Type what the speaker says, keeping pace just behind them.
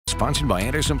sponsored by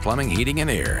Anderson Plumbing, Heating and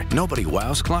Air. Nobody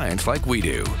wows clients like we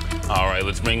do. All right,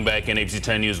 let's bring back in ABC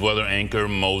 10 News weather anchor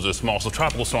Moses Small. So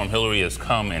Tropical Storm Hillary has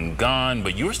come and gone,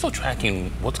 but you're still tracking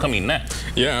what's coming next.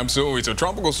 Yeah, absolutely. So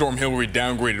Tropical Storm Hillary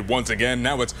downgraded once again.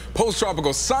 Now it's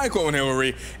post-tropical cyclone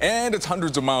Hillary, and it's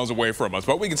hundreds of miles away from us.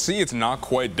 But we can see it's not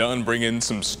quite done bringing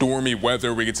some stormy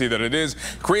weather. We can see that it is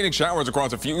creating showers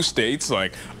across a few states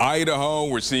like Idaho.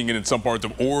 We're seeing it in some parts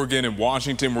of Oregon and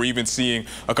Washington. We're even seeing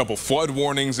a couple flood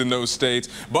warnings in those states.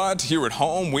 But here at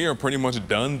home, we are pretty much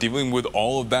done dealing with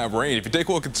all of that rain. If you take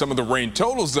a look at some of the rain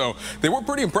totals, though, they were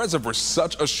pretty impressive for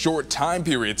such a short time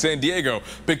period. San Diego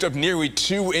picked up nearly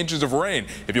 2 inches of rain.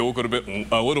 If you look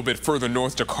a little bit further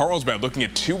north to Carlsbad, looking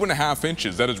at 2.5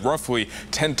 inches, that is roughly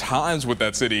 10 times what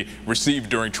that city received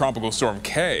during Tropical Storm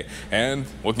K. And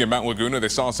looking at Mount Laguna, they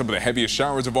saw some of the heaviest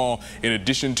showers of all, in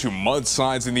addition to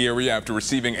mudslides in the area after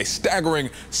receiving a staggering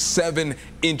 7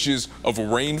 inches of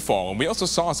rainfall. And we also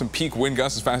saw some peak wind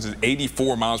gusts as fast as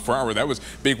 84 miles per hour. That was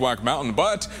Big Black Mountain,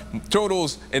 but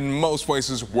totals in most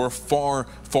places were far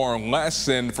less,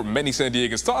 and for many San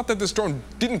Diegans thought that the storm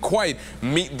didn't quite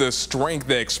meet the strength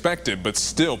they expected, but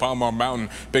still Palomar Mountain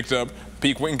picked up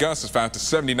peak wind gusts as fast as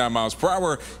 79 miles per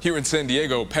hour. Here in San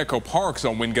Diego, Petco Park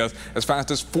saw wind gusts as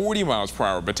fast as 40 miles per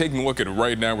hour. But taking a look at it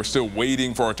right now, we're still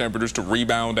waiting for our temperatures to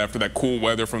rebound after that cool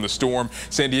weather from the storm.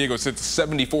 San Diego sits at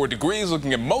 74 degrees,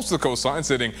 looking at most of the coastline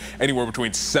sitting anywhere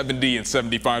between 70 and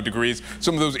 75 degrees.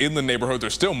 Some of those inland neighborhoods are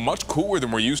still much cooler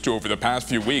than we're used to over the past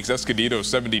few weeks. Escondido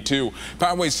 72,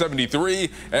 Poway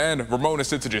 73, and Ramona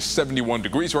sits at just 71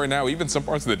 degrees right now. Even some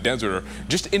parts of the desert are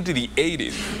just into the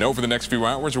 80s. Now over the next few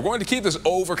hours, we're going to keep this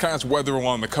overcast weather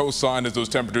along the coastline as those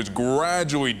temperatures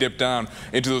gradually dip down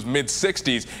into those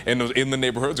mid-60s, and those inland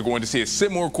neighborhoods are going to see a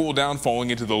similar cool down falling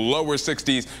into the lower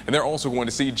 60s, and they're also going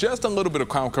to see just a little bit of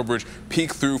cloud coverage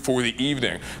peek through for the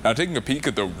evening. Now taking a peek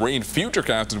at the rain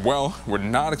futurecast as well, we're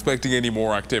not expecting any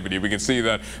more activity. We can see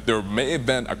that there may have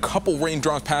been a couple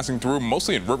raindrops passing through,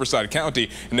 mostly in Riverside County,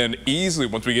 and then easily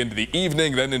once we get into the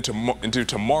evening, then into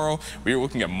tomorrow, we are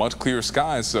looking at much clearer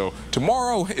skies. So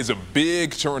tomorrow is a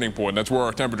big turning point. That's where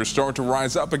our temperatures start to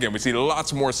rise up again. We see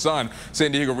lots more sun.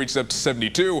 San Diego reaches up to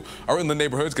 72. Our inland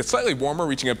neighborhoods get slightly warmer,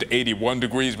 reaching up to 81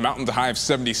 degrees. Mountains a high of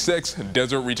 76.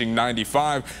 Desert reaching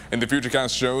 95. And the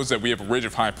futurecast shows that we have a ridge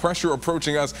of high pressure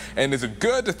approaching us. And is it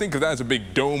good to think of that as a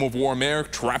big dome of warm air,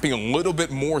 trapping a little bit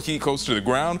more heat close to the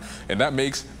ground? And that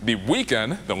makes the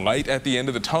weekend the light at the end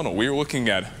of the tunnel. We are looking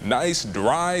at nice,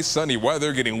 dry, sunny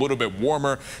weather, getting a little bit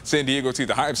warmer. San Diego sees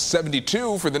a high of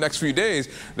 72 for the next few days.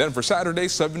 Then for Saturday,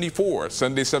 74.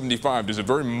 Sunday 75. There's a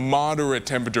very moderate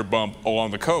temperature bump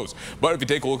along the coast. But if you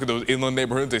take a look at those inland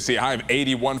neighborhoods, they see a high of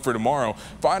 81 for tomorrow.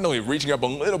 Finally reaching up a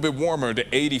little bit warmer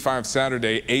to 85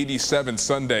 Saturday, 87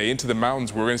 Sunday. Into the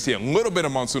mountains, we're going to see a little bit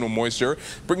of monsoonal moisture,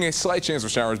 bringing a slight chance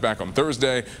of showers back on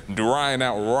Thursday, drying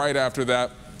out right after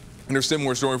that. And there's a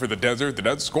similar story for the desert. The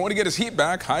desert's going to get its heat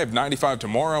back, high of 95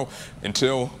 tomorrow,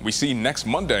 until we see next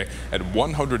Monday at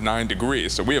 109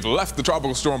 degrees. So we have left the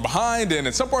tropical storm behind, and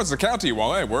in some parts of the county,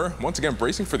 while we're once again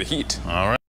bracing for the heat. All right.